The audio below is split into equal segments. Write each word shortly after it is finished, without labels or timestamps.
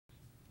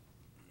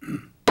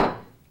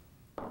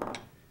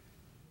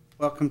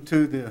Welcome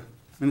to the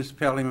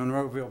Municipality of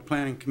Monroeville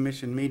Planning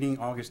Commission meeting,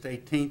 August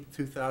 18th,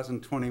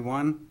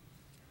 2021.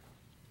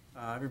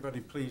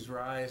 Everybody please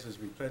rise as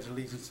we pledge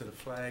allegiance to the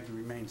flag and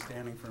remain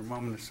standing for a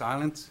moment of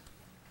silence.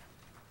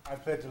 I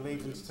pledge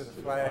allegiance to the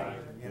flag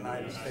of the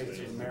United States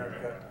of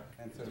America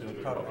and to the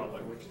republic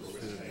for which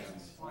it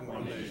stands,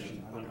 one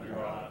nation, under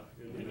God,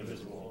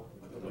 indivisible,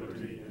 with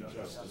liberty and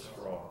justice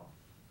for all.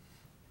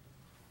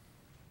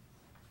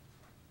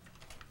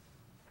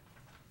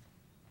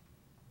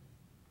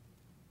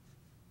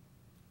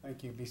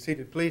 Thank you. Be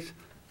seated, please.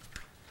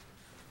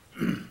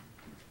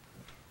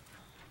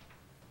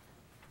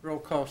 Roll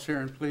call,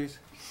 Sharon, please.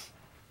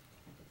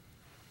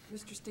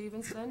 Mr.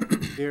 Stevenson?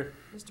 Here.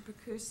 Mr.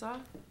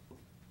 Pacusa?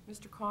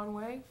 Mr.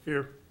 Conway?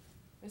 Here.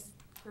 Ms.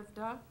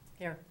 Krifda?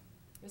 Here.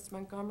 Ms.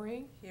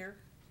 Montgomery? Here.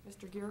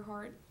 Mr.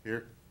 Gearhart?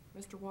 Here.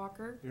 Mr.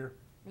 Walker? Here.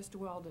 Mr.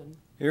 Weldon?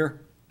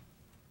 Here.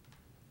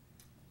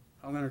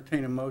 I'll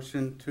entertain a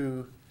motion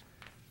to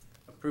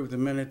approve the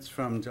minutes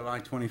from July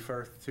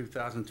 21st,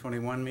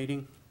 2021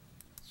 meeting.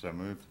 So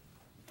moved.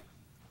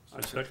 I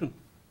second.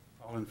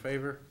 All in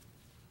favor?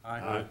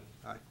 Aye.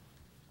 Aye.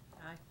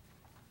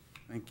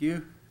 Thank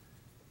you.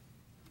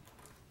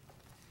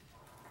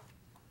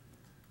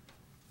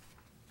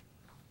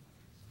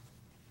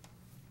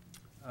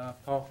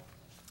 Paul?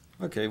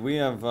 Okay, we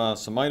have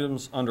some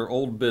items under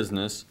old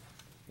business,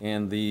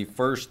 and the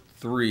first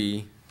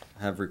three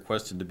have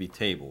requested to be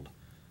tabled.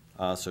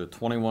 So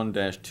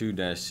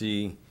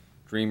 21-2-C,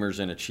 Dreamers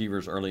and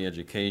Achievers Early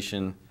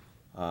Education,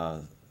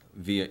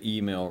 via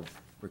email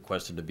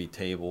requested to be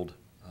tabled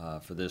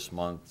for this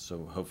month,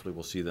 so hopefully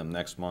we'll see them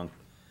next month.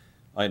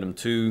 Item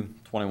 2,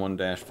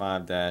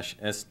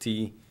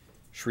 21-5-ST,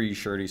 Sri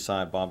Shirdi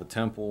Sai Baba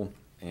Temple,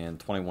 and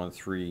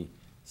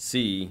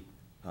 21-3C,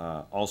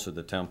 also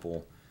the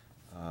temple,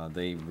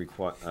 they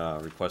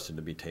requested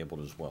to be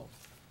tabled as well.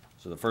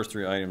 So the first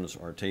three items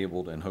are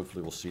tabled, and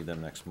hopefully we'll see them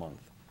next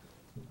month.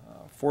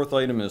 Fourth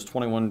item is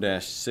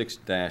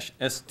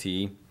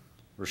 21-6-ST,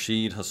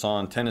 Rashid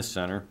Hassan Tennis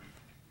Center.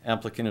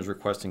 Applicant is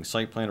requesting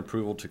site plan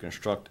approval to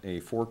construct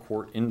a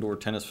four-court indoor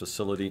tennis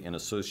facility and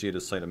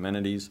associated site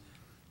amenities.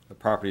 The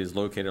property is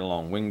located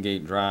along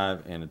Wingate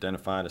Drive and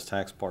identified as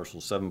tax parcel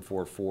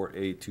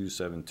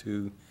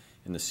 744A272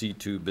 in the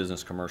C2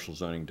 Business Commercial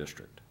Zoning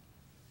District.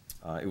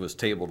 It was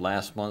tabled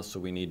last month, so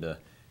we need to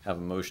have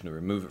a motion to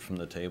remove it from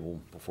the table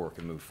before it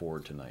can move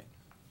forward tonight.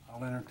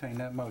 I'll entertain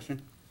that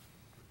motion.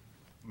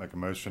 Make a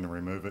motion to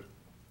remove it.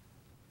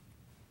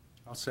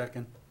 I'll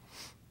second.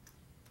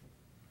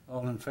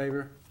 All in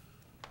favor?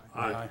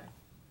 Aye.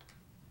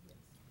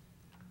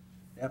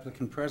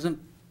 Applicant present?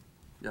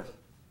 Yes.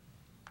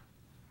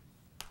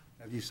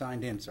 Have you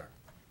signed in, sir?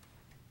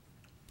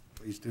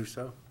 Please do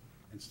so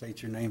and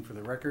state your name for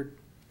the record.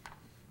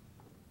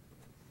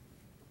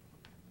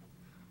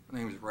 My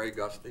name is Ray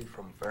Gusty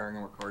from Faring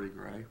and McCarty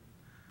Gray.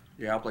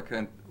 The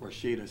applicant,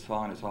 Rashid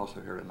Hassan, is also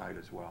here tonight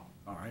as well.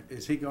 All right.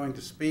 Is he going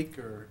to speak,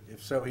 or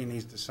if so, he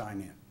needs to sign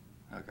in?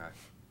 Okay.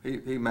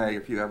 He may,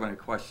 if you have any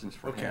questions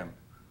for Okay. him.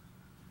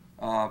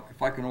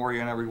 If I can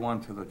orient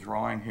everyone to the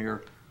drawing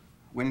here,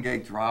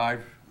 Wingate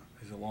Drive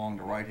is along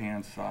the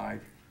right-hand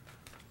side.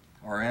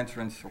 Our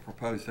entrance, or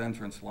proposed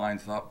entrance,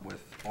 lines up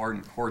with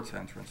Arden Court's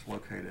entrance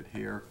located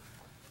here.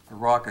 The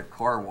Rocket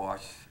Car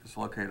Wash is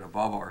located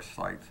above our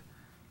site,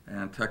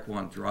 and Tech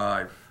One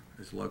Drive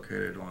is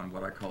located on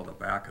what I call the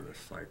back of the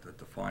site that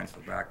defines the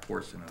back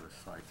portion of the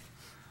site.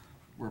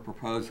 We're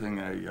proposing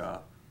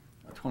a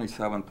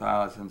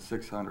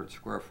 27,600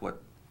 square foot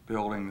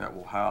building that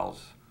will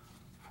house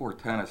 4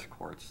 tennis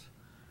courts.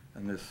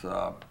 And this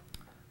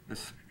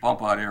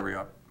bump out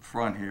area up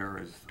front here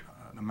is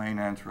the main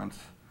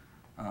entrance.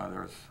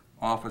 There's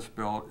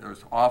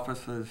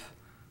offices,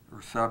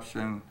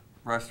 reception,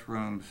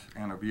 restrooms,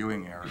 and a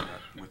viewing area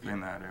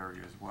within that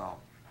area as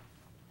well.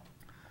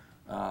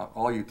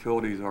 All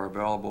utilities are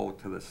available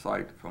to the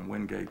site from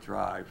Wingate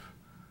Drive.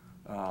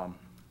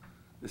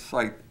 This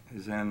site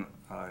is in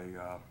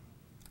a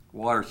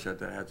watershed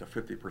that has a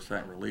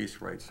 50%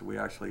 release rate, so we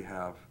actually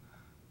have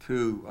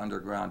 2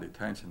 underground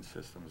detention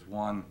systems.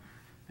 One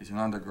is an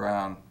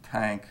underground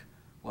tank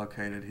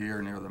located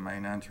here near the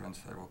main entrance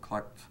that will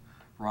collect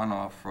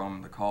runoff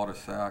from the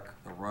cul-de-sac,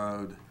 the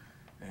road,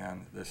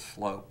 and this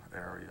slope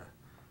area.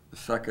 The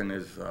second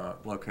is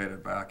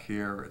located back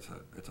here.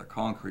 It's a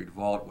concrete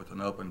vault with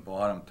an open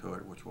bottom to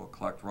it, which will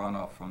collect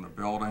runoff from the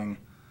building,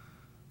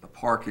 the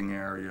parking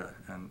area,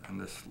 and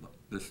this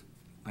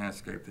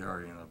landscaped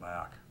area in the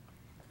back.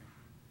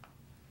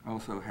 I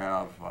also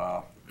have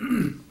a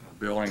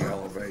building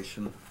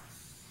elevation.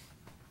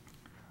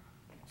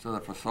 So the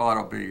facade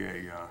will be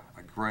a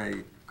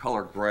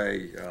color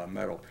gray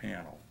metal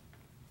panel.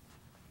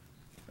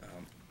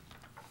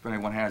 If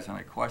anyone has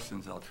any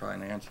questions, I'll try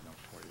and answer them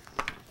for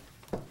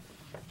you.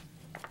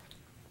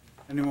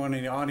 Anyone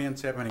in the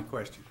audience have any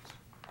questions?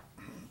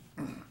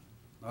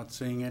 Not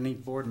seeing any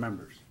board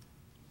members.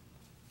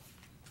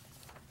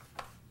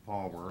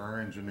 Paul, were our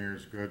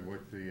engineers good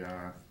with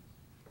the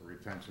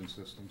retention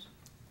systems?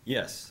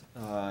 Yes,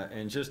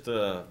 and just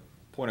a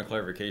point of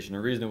clarification, the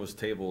reason it was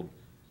tabled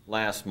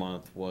last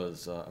month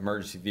was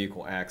emergency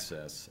vehicle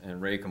access,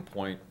 and Ray can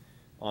point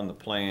on the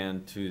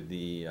plan to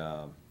the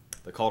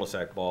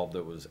cul-de-sac bulb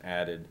that was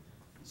added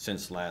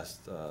since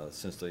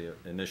the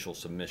initial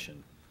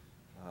submission.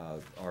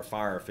 Our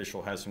fire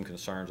official has some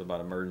concerns about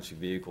emergency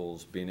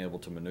vehicles being able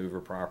to maneuver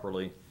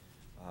properly,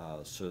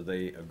 so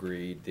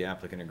the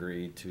applicant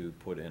agreed to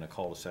put in a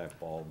cul-de-sac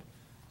bulb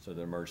so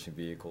that emergency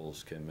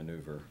vehicles can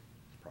maneuver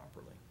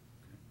properly.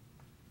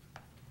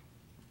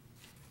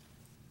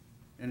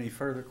 Any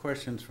further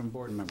questions from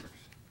board members?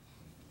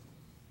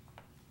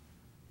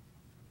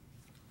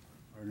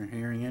 Are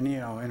hearing any,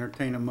 I'll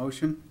entertain a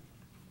motion.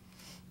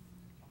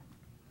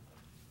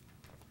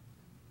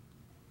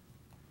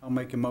 I'll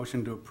make a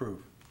motion to approve.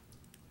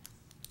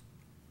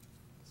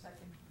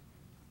 Second.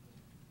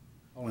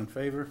 All in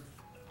favor?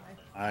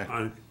 Aye.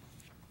 Aye.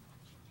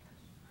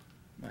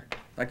 All right,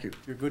 thank you.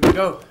 You're good to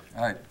go.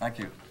 All right, thank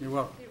you. You're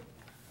welcome.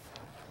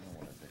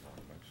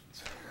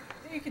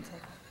 You can take it.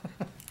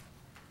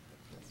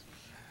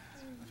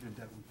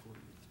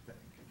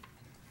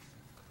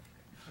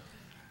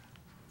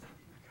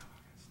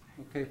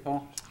 Okay,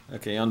 Paul?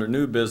 Okay, under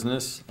new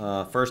business,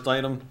 first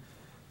item,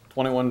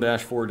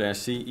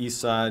 21-4-C, East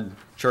Side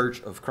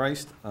Church of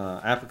Christ.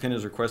 Applicant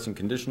is requesting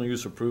conditional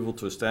use approval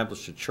to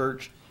establish a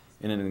church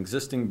in an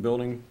existing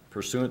building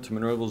pursuant to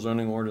Monroeville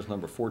zoning ordinance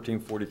number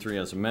 1443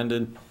 as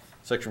amended,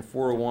 section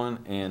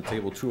 401 and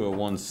table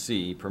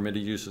 201C,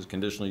 permitted uses,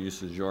 conditional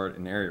uses, yard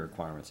and area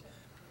requirements.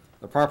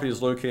 The property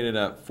is located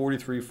at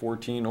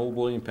 4314 Old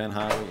William Penn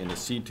Highway in the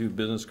C2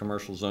 Business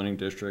Commercial Zoning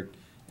District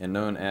and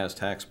known as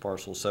tax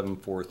parcel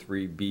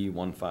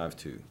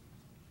 743B152.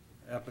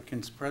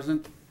 Applicants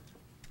present?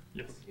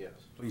 Yes.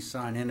 Please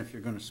sign in if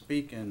you're going to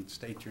speak and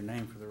state your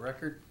name for the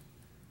record.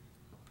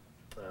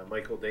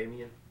 Michael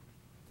Damian.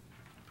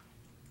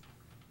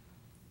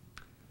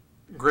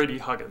 Grady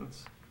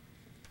Huggins.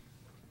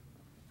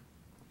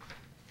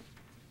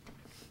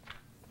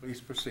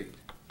 Please proceed.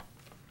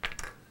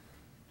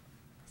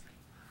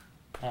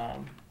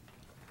 I'm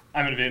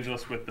an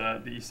evangelist with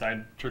the East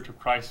Side Church of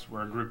Christ.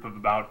 We're a group of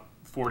about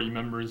 40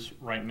 members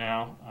right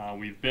now.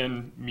 We've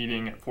been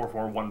meeting at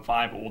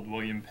 4415 Old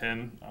William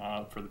Penn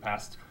for the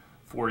past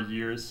 4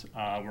 years.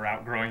 We're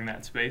outgrowing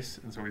that space,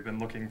 and so we've been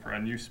looking for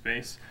a new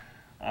space,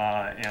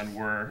 and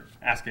we're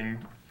asking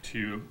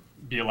to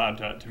be allowed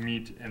to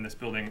meet in this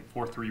building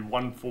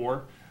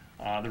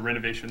 4314. The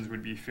renovations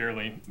would be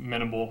fairly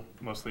minimal,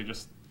 mostly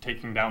just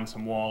taking down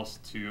some walls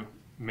to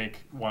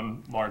make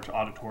one large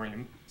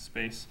auditorium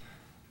space.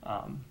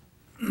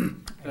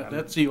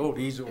 That's the old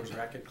Ezor's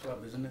Racket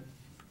Club, isn't it?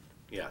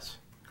 Yes,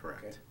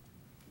 correct. Okay.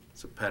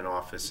 It's a Penn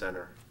Office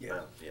Center.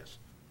 Yeah. Yes.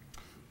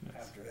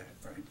 After that,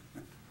 right?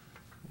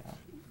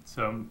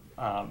 So,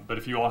 but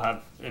if you all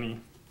have any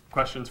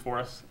questions for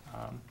us,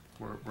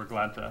 we're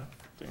glad to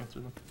answer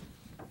them.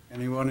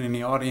 Anyone in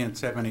the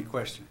audience have any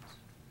questions?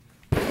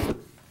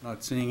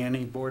 Not seeing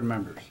any board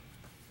members.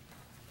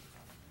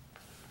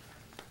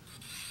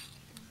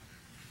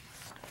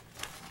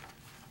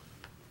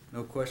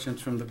 No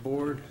questions from the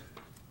board.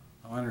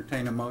 I'll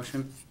entertain a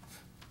motion.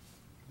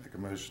 Make a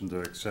motion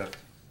to accept.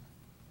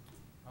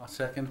 I'll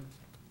second.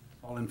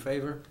 All in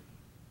favor?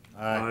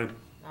 Aye.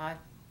 Aye.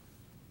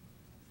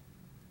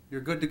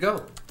 You're good to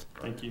go.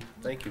 Thank you.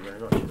 Thank you very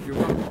much. You're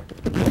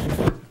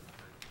welcome.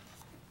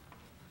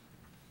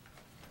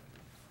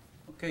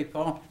 Okay,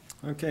 Paul?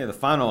 Okay, the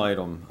final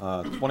item,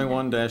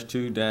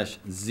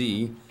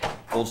 21-2-Z,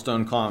 Old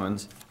Stone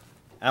Commons.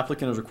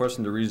 Applicant is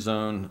requesting to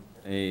rezone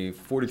a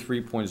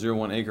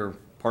 43.01 acre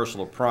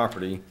parcel of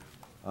property,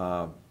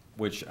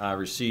 which I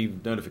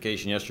received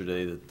notification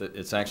yesterday that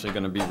it's actually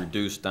going to be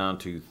reduced down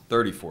to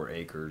 34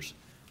 acres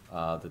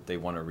that they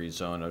want to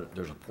rezone.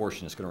 There's a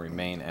portion that's going to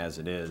remain as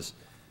it is.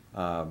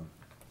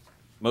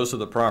 Most of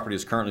the property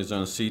is currently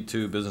zoned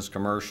C2 business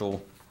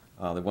commercial.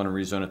 They want to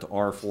rezone it to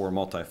R4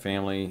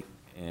 multifamily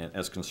and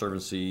as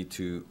conservancy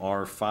to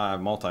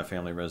R5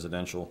 multifamily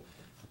residential.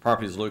 The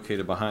property is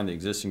located behind the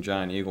existing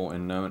Giant Eagle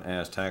and known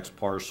as tax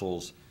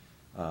parcels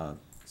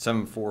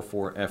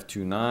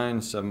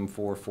 744F29,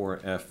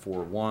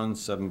 744F41,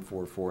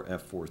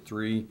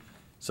 744F43,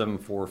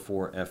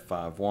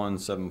 744F51,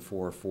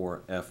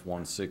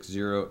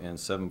 744F160, and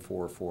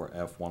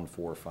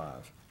 744F145.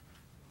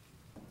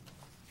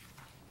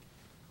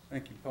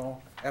 Thank you,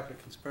 Paul.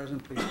 Applicants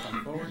present, please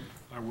come forward.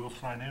 I will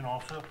sign in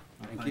also.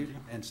 Thank you.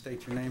 And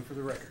state your name for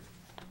the record.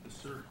 Yes,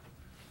 sir.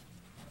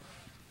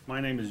 My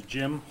name is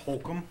Jim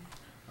Holcomb.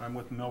 I'm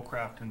with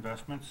Millcraft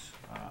Investments.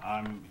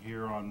 I'm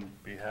here on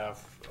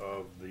behalf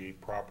of the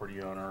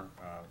property owner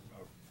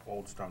of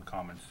Old Stone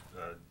Commons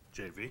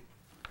JV.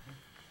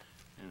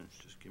 And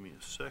just give me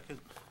a second.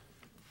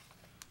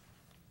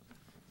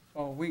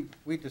 Well,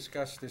 we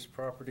discussed this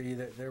property,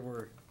 that there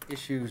were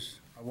issues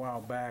a while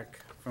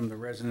back from the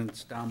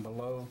residents down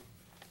below.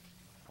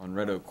 On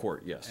Red Oak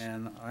Court, yes.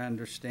 And I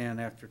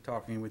understand after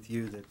talking with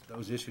you that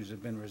those issues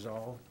have been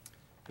resolved.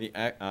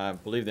 I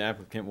believe the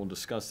applicant will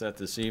discuss that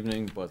this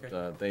evening, but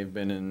Okay. they've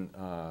been in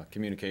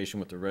communication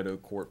with the Red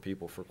Oak Court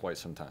people for quite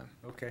some time.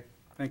 Okay,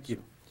 thank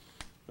you.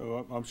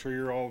 So I'm sure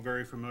you're all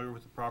very familiar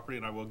with the property,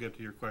 and I will get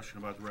to your question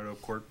about the Red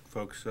Oak Court,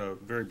 folks,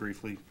 very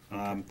briefly.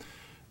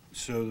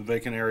 So the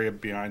vacant area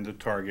behind the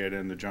Target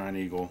and the Giant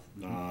Eagle,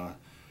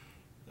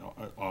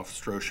 off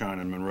Stroshine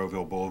and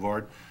Monroeville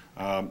Boulevard.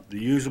 The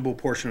usable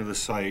portion of the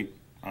site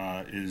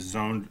is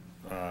zoned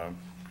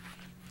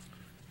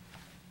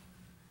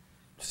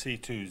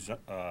C2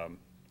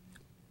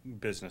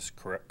 business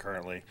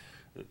currently.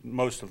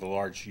 Most of the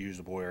large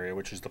usable area,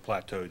 which is the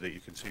plateau that you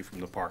can see from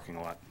the parking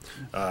lot.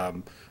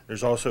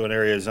 There's also an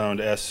area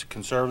zoned S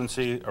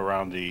Conservancy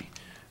around the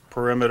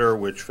perimeter,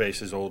 which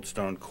faces Old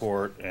Stone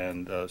Court,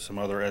 and some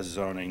other S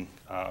zoning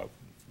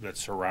that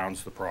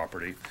surrounds the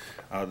property.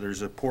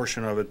 There's a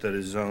portion of it that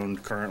is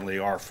zoned currently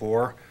R4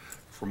 for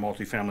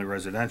multifamily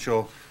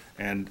residential,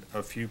 and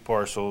a few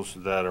parcels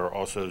that are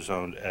also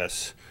zoned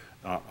S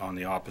on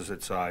the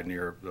opposite side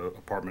near the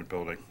apartment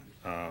building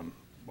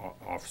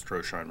off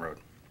Stroshine Road.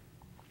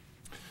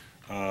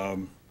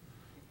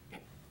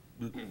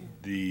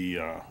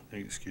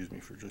 Excuse me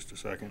for just a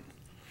second.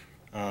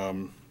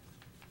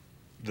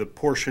 The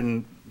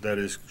portion that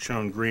is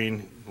shown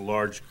green, the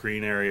large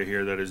green area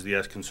here that is the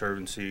S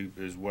Conservancy,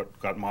 is what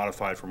got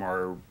modified from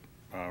our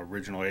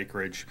original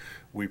acreage.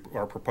 We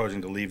are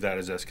proposing to leave that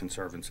as S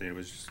Conservancy. It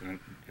was just an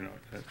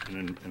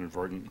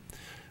inadvertent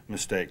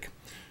mistake.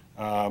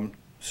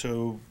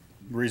 So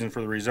the reason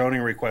for the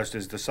rezoning request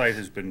is the site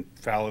has been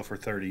fallow for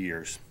 30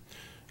 years.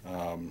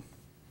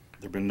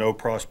 There have been no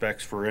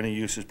prospects for any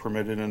uses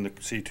permitted in the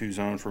C2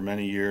 zone for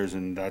many years,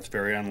 and that's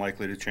very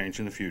unlikely to change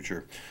in the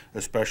future,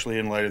 especially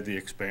in light of the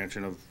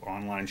expansion of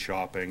online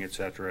shopping, et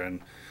cetera,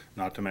 and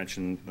not to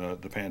mention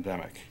the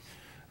pandemic.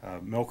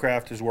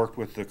 Millcraft has worked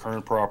with the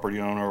current property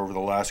owner over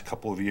the last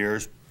couple of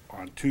years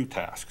on two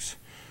tasks.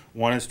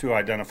 One is to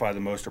identify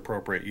the most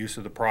appropriate use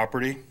of the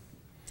property,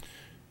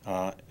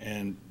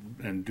 and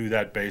do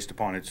that based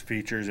upon its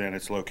features and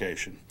its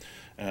location.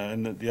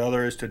 And the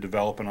other is to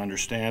develop an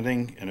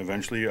understanding and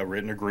eventually a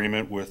written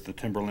agreement with the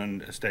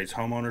Timberland Estates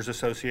Homeowners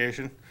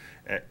Association,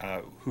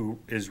 who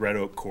is Red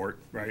Oak Court,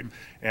 right?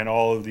 And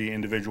all of the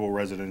individual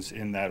residents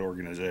in that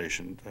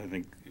organization. I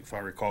think, if I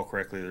recall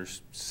correctly,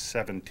 there's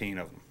 17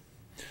 of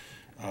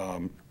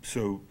them.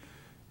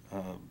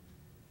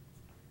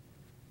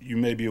 You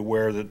may be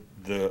aware that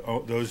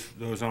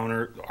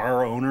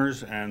our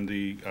owners and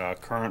the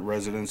current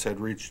residents had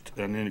reached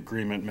an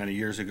agreement many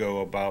years ago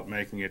about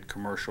making it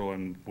commercial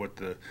and what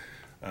the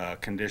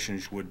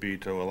conditions would be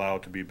to allow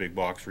it to be big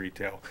box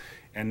retail.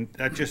 And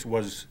that just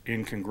was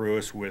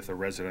incongruous with a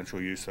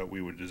residential use that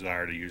we would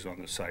desire to use on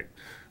the site.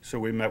 So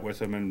we met with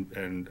them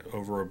and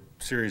over a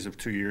series of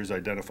 2 years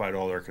identified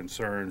all their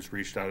concerns,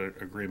 reached out an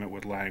agreement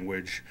with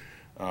language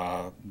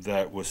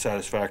that was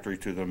satisfactory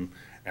to them,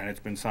 and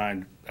it's been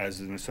signed as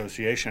an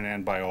association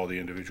and by all the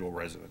individual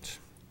residents.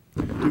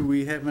 Do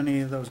we have any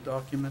of those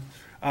documents?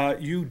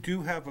 You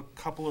do have a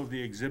couple of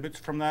the exhibits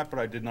from that, but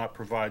I did not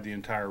provide the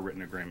entire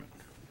written agreement.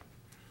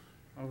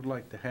 I would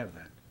like to have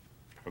that.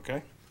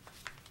 Okay?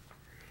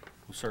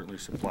 We'll certainly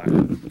supply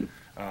it.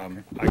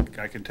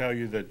 I can tell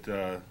you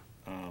that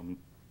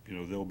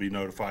they'll be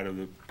notified of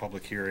the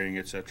public hearing,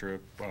 et cetera,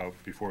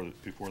 before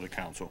the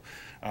council.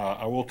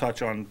 I will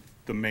touch on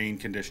the main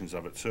conditions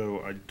of it.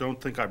 So I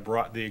don't think I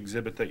brought the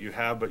exhibit that you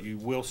have, but you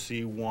will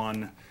see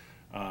one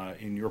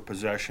in your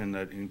possession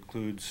that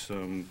includes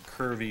some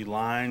curvy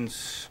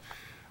lines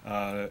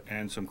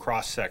and some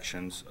cross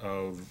sections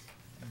of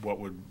what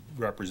would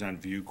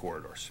represent view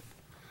corridors.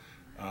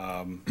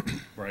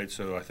 Right,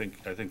 so I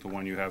think the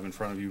one you have in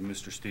front of you,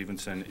 Mr.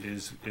 Stevenson,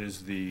 is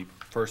the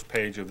first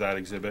page of that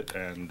exhibit,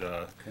 and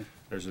okay.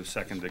 There's a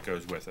second that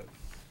goes with it.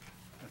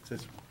 That's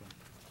this one.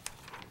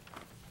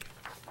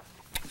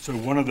 So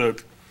one of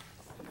the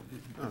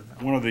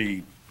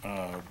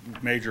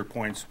major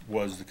points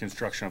was the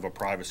construction of a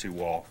privacy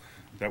wall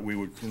that we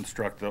would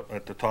construct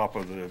at the top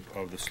of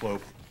the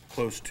slope,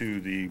 close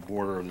to the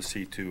border of the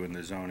C2 and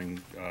the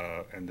zoning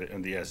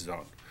and the S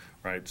zone,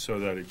 right? So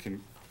that it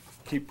can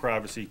keep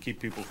privacy, keep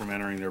people from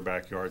entering their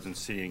backyards and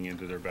seeing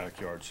into their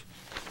backyards.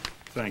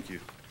 Thank you.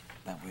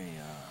 That way,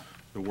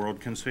 the world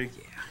can see.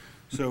 Yeah.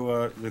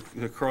 So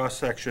the cross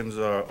sections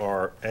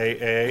are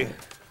AA,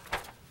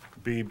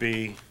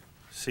 BB,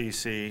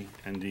 CC,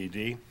 and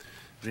DD.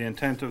 The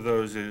intent of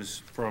those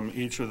is from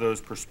each of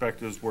those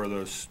perspectives where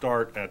those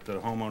start at the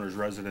homeowner's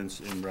residence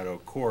in Red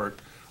Oak Court,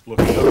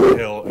 looking up the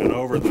hill and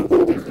over the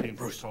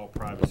 15-foot tall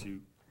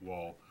privacy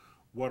wall,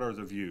 what are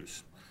the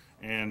views?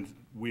 And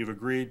we've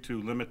agreed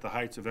to limit the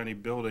heights of any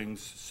buildings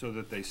so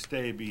that they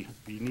stay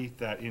beneath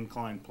that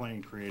inclined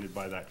plane created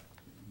by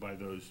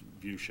those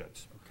view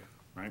sheds. Okay.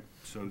 Right?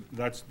 So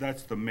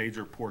that's the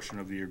major portion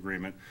of the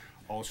agreement.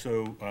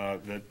 Also,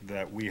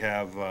 that we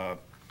have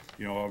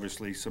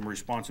obviously some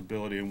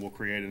responsibility, and we'll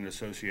create an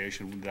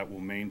association that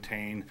will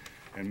maintain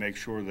and make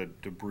sure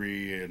that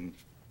debris and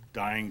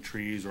dying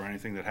trees or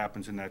anything that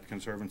happens in that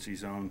conservancy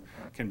zone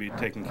can be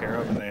taken care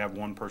of, and they have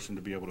one person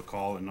to be able to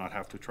call and not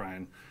have to try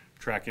and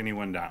track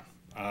anyone down.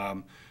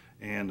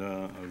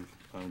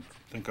 I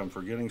think I'm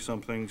forgetting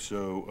something,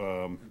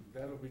 so.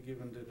 That'll be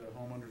given to the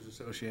homeowners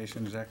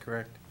association, is that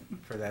correct?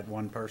 For that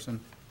one person?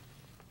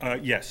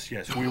 Yes,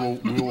 we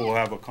will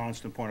have a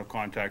constant point of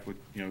contact with,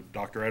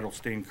 Dr.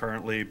 Edelstein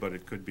currently, but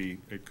it could be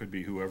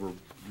whoever,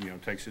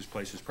 takes his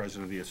place as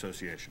president of the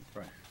association.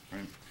 Right.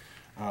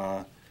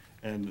 Right?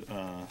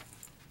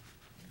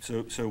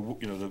 So,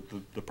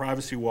 the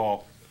privacy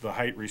wall, the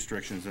height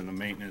restrictions and the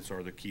maintenance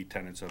are the key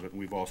tenets of it.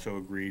 We've also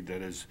agreed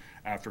that as,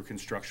 after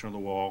construction of the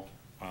wall,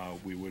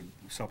 we would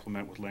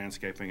supplement with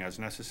landscaping as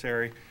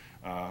necessary,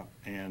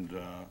 and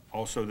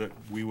also that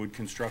we would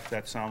construct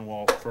that sound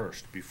wall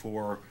first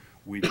before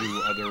we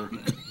do other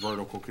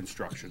vertical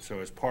construction. So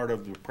as part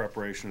of the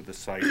preparation of the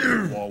site,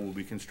 the wall will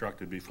be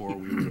constructed before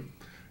we would,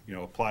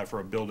 apply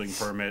for a building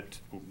permit.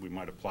 We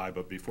might apply,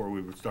 but before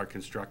we would start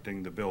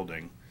constructing the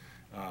building,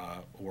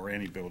 or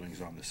any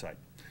buildings on the site.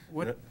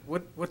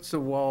 What's the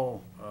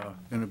wall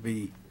going to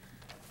be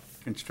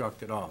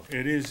constructed of?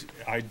 It is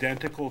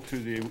identical to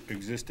the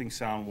existing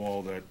sound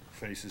wall that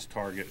faces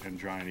Target and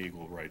Giant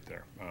Eagle right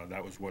there.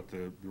 That was what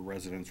the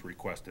residents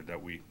requested,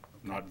 that we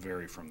not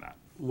vary from that.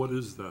 What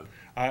is that?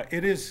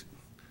 It is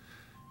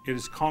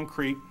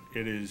concrete,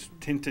 it is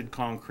tinted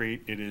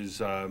concrete, it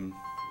is, I'm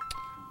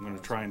going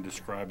to try and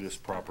describe this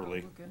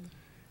properly.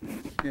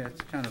 Yeah,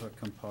 it's kind of a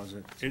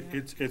composite.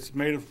 It's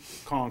made of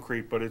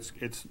concrete, but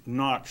it's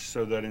notched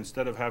so that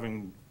instead of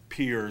having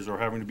piers or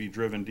having to be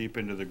driven deep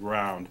into the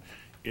ground,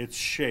 it's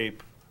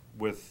shaped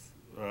with,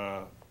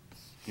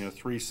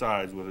 3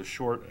 sides with a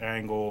short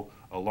angle,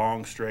 a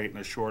long straight, and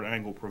a short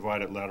angle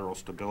provided lateral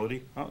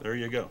stability. Oh, there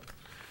you go.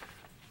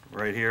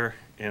 Right here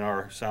in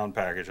our sound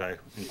package, I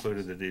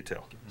included the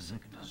detail. Give me a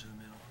second to zoom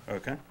in.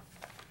 Okay.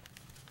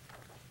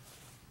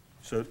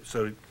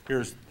 So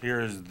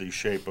here's the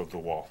shape of the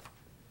wall.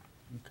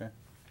 Okay.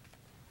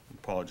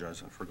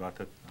 Apologize, I forgot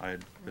that I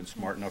had been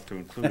smart enough to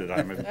include it.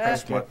 I'm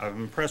impressed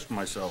with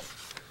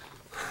myself.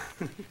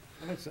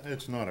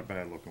 It's not a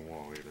bad looking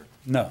wall either.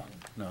 No,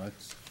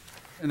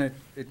 and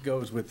it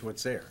goes with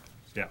what's there.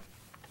 Yeah.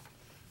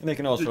 And they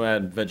can also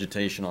add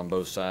vegetation on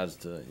both sides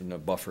to,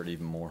 buffer it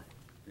even more.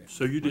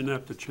 So you didn't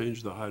have to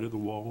change the height of the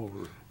wall,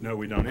 or? No,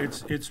 we don't.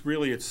 It's 2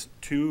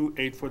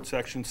 8-foot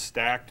sections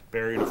stacked,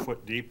 buried a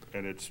foot deep,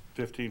 and it's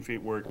 15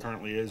 feet where it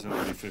currently is, and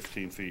it'll be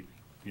 15 feet,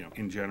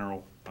 in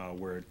general,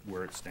 where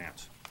it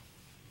stands.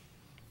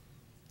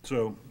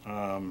 So,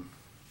 I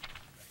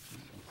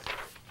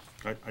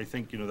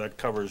think, that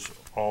covers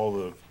all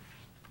the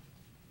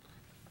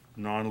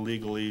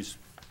non-legalese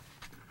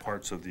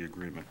parts of the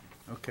agreement.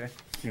 Okay.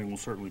 And we'll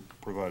certainly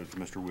provide it to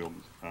Mr.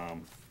 Wielden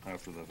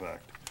after the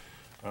fact.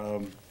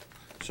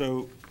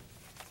 So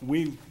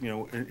we,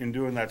 in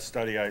doing that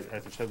study, I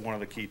said one of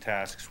the key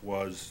tasks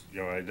was,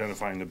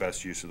 identifying the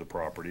best use of the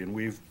property. And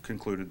we've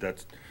concluded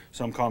that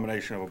some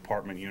combination of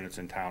apartment units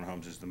and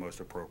townhomes is the most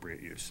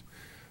appropriate use.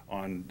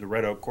 On the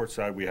Red Oak Court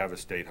side, we have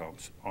estate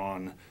homes.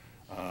 On,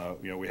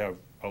 we have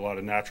a lot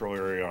of natural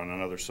area on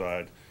another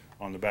side.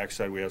 On the back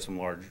side, we have some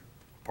large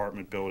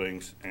apartment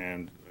buildings,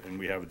 and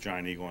we have a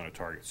Giant Eagle and a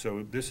Target.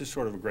 So this is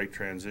sort of a great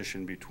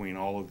transition between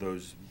all of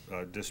those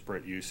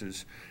disparate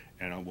uses,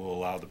 and it will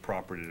allow the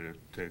property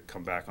to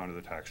come back onto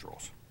the tax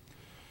rolls.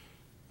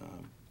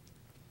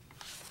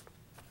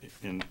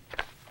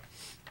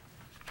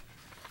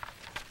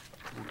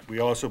 We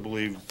also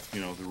believe,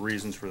 the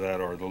reasons for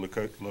that are the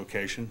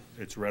location.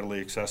 It's readily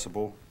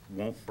accessible,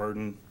 won't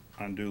burden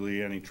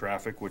unduly any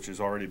traffic, which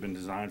has already been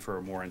designed for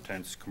a more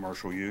intense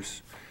commercial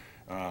use.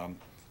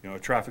 A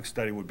traffic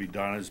study would be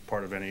done as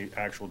part of any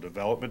actual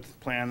development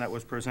plan that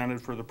was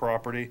presented for the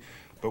property,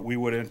 but we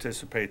would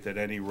anticipate that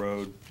any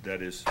road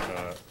that is,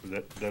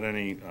 that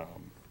any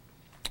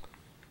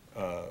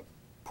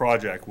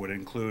project would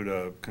include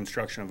a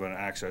construction of an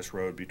access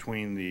road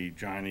between the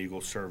Giant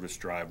Eagle service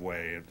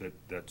driveway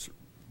that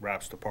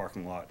wraps the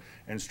parking lot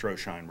and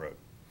Stroshine Road.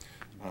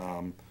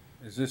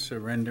 Is this a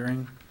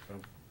rendering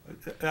of?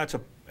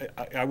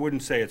 I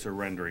wouldn't say it's a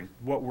rendering.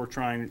 What we're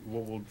trying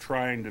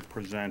to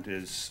present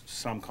is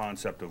some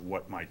concept of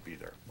what might be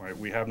there, right?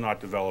 We have not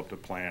developed a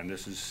plan.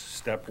 This is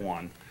step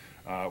one.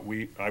 I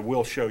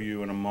will show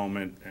you in a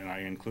moment, and I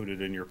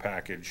included in your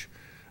package,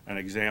 an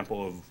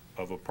example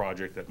of a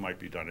project that might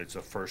be done. It's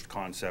a first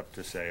concept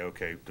to say,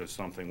 okay, does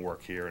something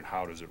work here, and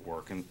how does it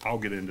work? And I'll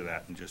get into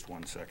that in just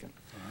 1 second.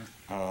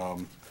 All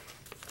right.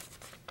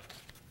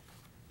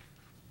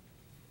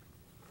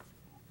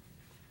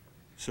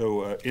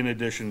 So in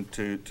addition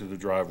to the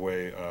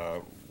driveway,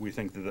 we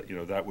think that,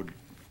 that would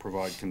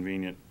provide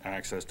convenient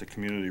access to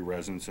community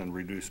residents and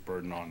reduce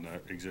burden on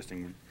the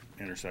existing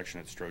intersection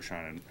at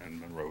Stroshine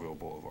and Monroeville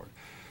Boulevard.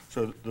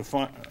 So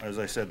as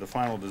I said, the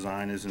final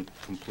design isn't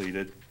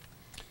completed.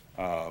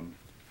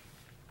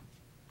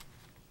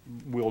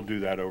 We'll do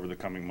that over the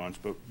coming months,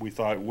 but we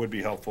thought it would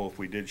be helpful if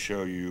we did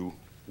show you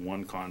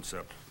one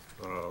concept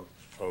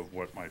of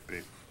what might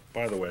be.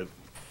 By the way,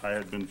 I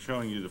had been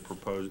showing you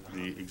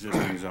the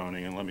existing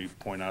zoning, and let me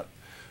point out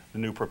the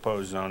new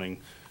proposed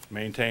zoning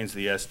maintains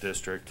the S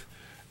district,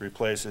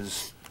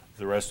 replaces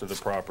the rest of the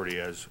property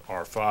as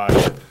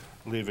R5,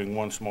 leaving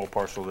one small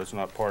parcel that's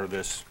not part of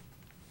this,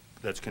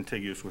 that's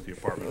contiguous with the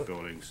apartment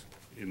buildings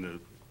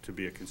to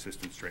be a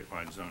consistent straight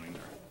line zoning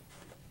there.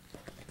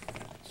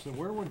 So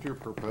where would your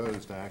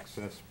proposed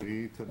access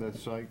be to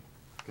this site?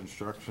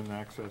 Construction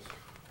access?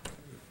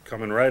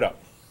 Coming right up.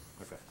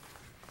 Okay.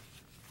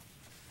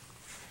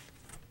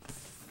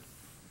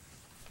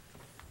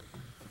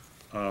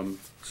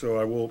 So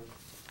I will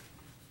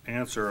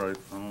answer, I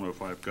don't know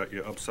if I've got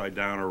you upside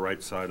down or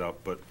right side up,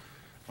 but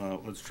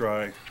let's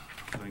try,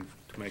 I think,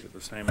 to make it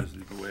the same as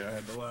the way I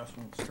had the last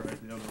one. Let's try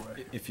it the other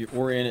way. If you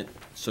orient it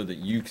so that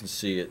you can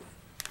see it,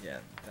 yeah.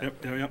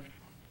 Yep.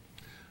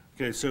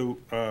 Okay, so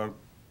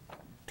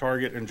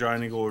Target and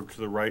Giant Eagle are to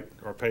the right,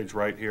 or page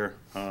right here.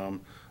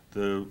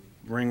 The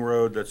ring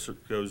road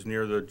that goes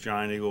near the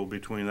Giant Eagle,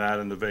 between that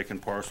and the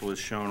vacant parcel, is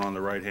shown on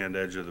the right-hand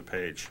edge of the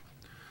page.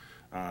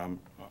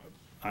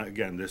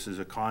 Again, this is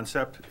a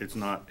concept, it's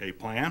not a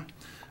plan,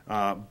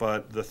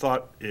 but the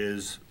thought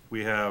is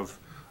we have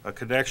a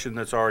connection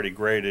that's already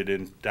graded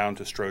in down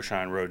to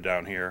Stroshine Road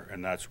down here,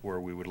 and that's where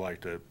we would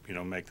like to,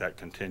 make that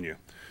continue.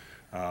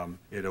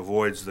 It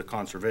avoids the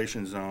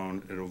conservation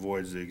zone, it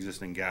avoids the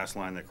existing gas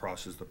line that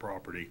crosses the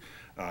property,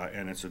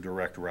 and it's a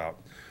direct route.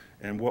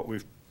 And what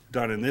we've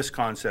done in this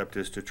concept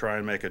is to try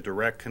and make a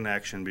direct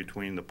connection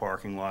between the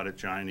parking lot at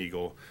Giant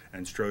Eagle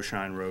and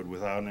Stroshine Road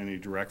without any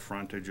direct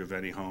frontage of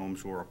any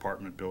homes or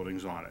apartment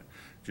buildings on it.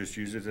 Just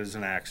use it as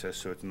an access,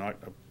 so it's not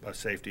a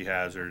safety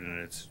hazard,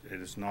 and it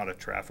is not a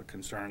traffic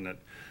concern that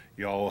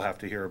y'all will have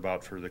to hear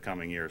about for the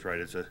coming years, right?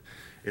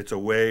 It's a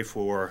way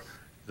for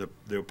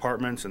the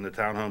apartments and the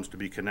townhomes to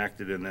be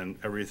connected, and then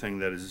everything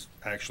that is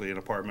actually an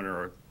apartment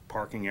or a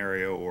parking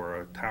area or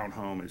a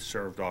townhome is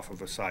served off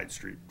of a side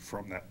street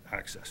from that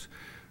access.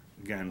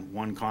 Again,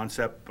 one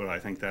concept, but I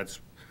think that's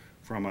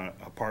from an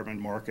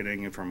apartment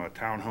marketing and from a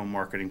townhome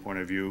marketing point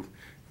of view.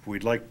 If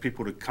we'd like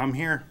people to come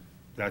here,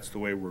 that's the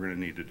way we're going to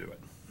need to do it.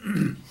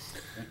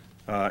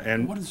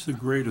 And what is the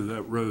grade of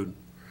that road?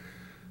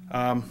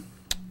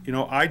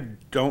 I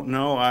don't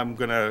know. I'm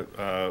going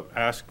to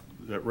ask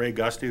Ray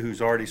Gusty,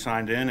 who's already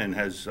signed in and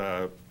has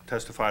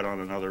testified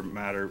on another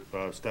matter,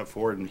 step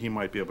forward, and he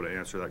might be able to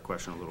answer that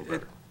question a little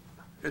better.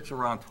 It's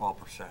around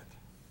 12%.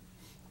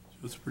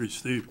 It's pretty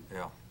steep.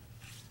 Yeah.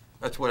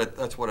 That's what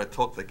it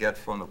took to get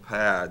from the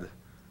pad.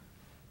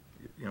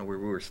 We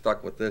were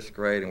stuck with this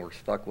grade, and we're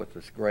stuck with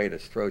this grade at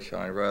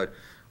Stroshine Road.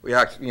 We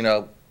actually,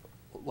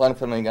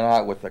 lengthening it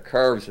out with the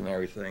curves and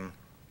everything,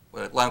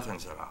 but it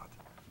lengthens it out.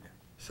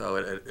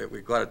 So we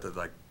got it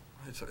to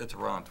it's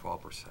around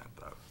 12%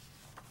 though.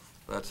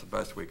 That's the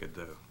best we could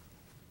do.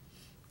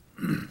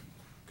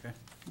 Okay,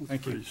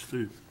 thank you. Pretty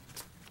steep.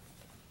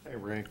 Hey,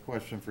 Ray,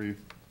 question for you.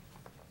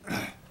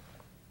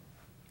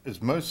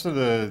 Is most of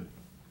the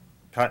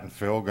cut and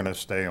fill going to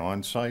stay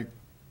on site?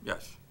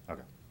 Yes.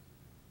 Okay.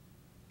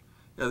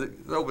 Yeah,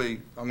 there'll be,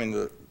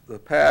 the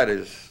pad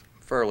is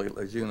fairly,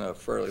 as you know,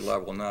 fairly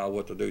level now. We'll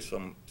have to do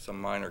some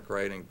minor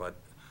grading, but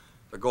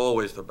the goal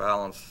is to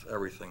balance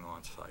everything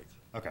on site.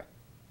 Okay.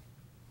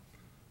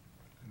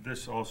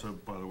 This also,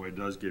 by the way,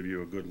 does give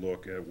you a good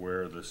look at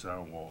where the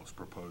sound wall is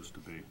proposed to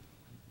be.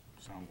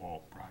 Sound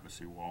wall,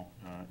 privacy wall.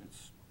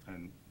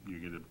 And you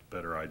get a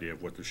better idea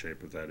of what the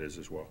shape of that is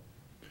as well.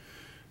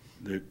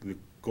 The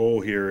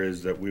goal here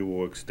is that we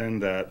will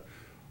extend that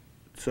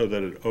so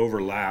that it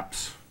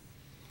overlaps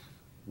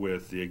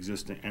with the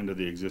existing end of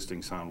the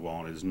existing sound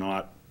wall and is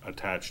not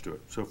attached to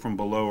it. So from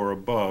below or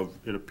above,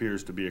 it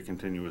appears to be a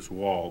continuous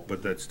wall,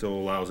 but that still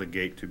allows a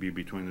gate to be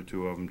between the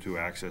two of them to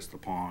access the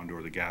pond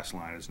or the gas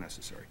line as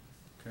necessary.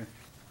 Okay.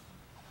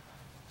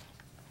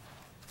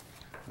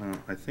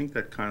 I think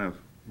that kind of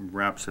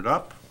wraps it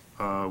up.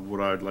 What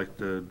I'd like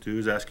to do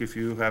is ask if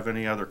you have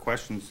any other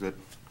questions that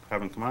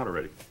haven't come out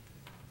already.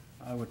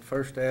 I would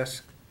first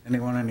ask,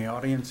 anyone in the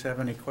audience have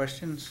any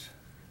questions?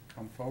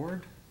 Come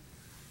forward.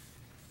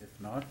 If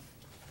not,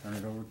 turn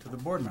it over to the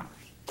board members.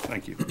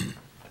 Thank you.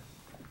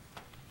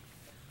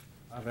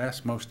 I've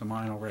asked most of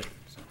mine already,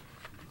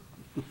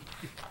 so.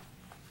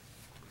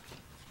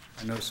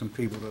 I know some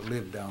people that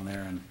live down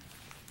there, and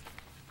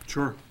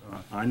Sure.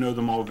 I know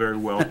them all very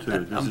well,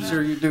 too. I'm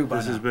sure you do by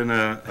This has now. been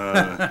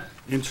a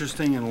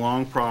interesting and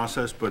long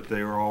process, but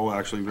they are all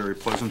actually very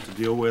pleasant to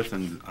deal with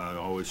and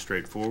always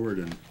straightforward,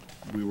 and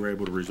we were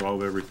able to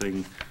resolve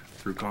everything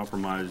through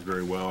compromise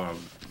very well,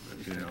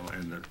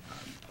 and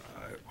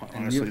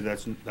honestly,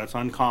 that's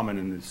uncommon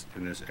in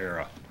this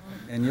era.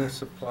 And you'll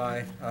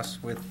supply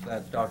us with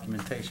that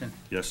documentation?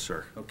 Yes,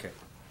 sir. Okay.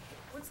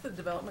 What's the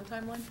development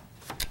timeline?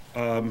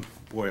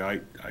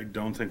 Boy, I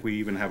don't think we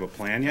even have a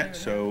plan yet,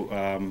 so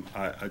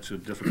it's a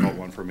difficult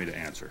one for me to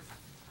answer.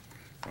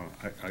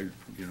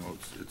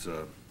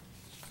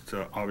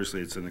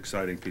 Obviously it's an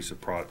exciting piece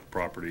of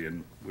property,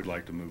 and we'd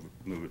like to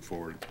move it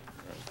forward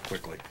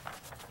quickly.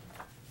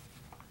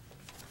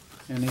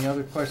 Any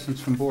other questions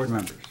from board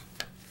members?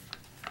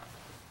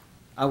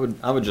 I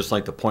would just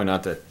like to point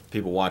out that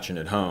people watching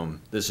at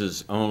home, this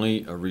is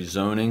only a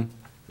rezoning.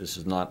 This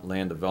is not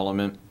land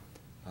development.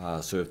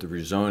 So if the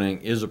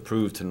rezoning is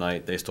approved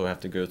tonight, they still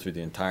have to go through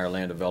the entire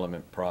land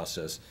development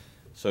process.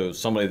 So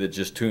somebody that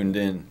just tuned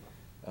in,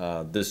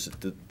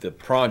 the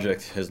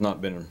project has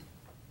not been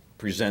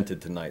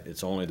presented tonight.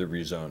 It's only the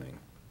rezoning.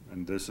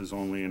 And this is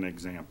only an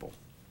example.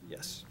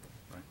 Yes.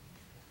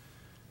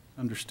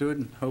 understood,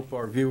 and hope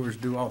our viewers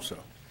do also.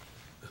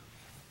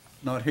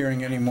 Not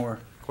hearing any more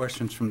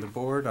questions from the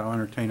board, I'll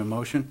entertain a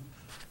motion.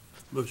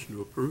 Motion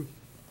to approve.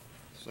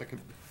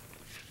 Second.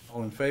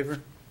 All in favor?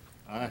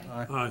 Aye.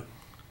 Aye.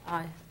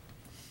 Aye.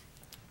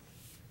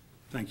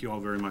 Thank you all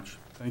very much.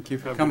 Thank you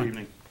for Have a good coming.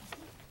 evening.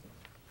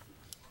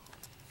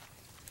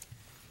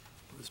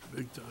 It's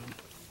big time,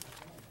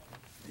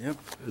 Yep,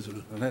 isn't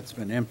it? well, that's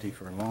been empty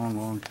for a long,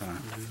 long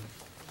time.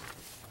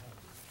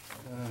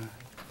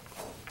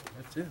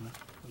 That's it. huh?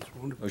 That's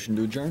wonderful. Motion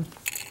to adjourn?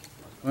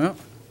 Well,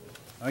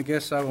 I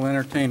guess I will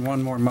entertain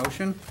one more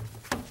motion.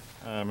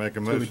 Make a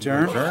To motion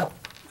adjourn? to adjourn.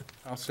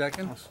 I'll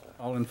second.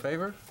 All in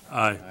favor?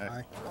 Aye.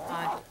 Aye.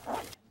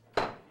 Aye.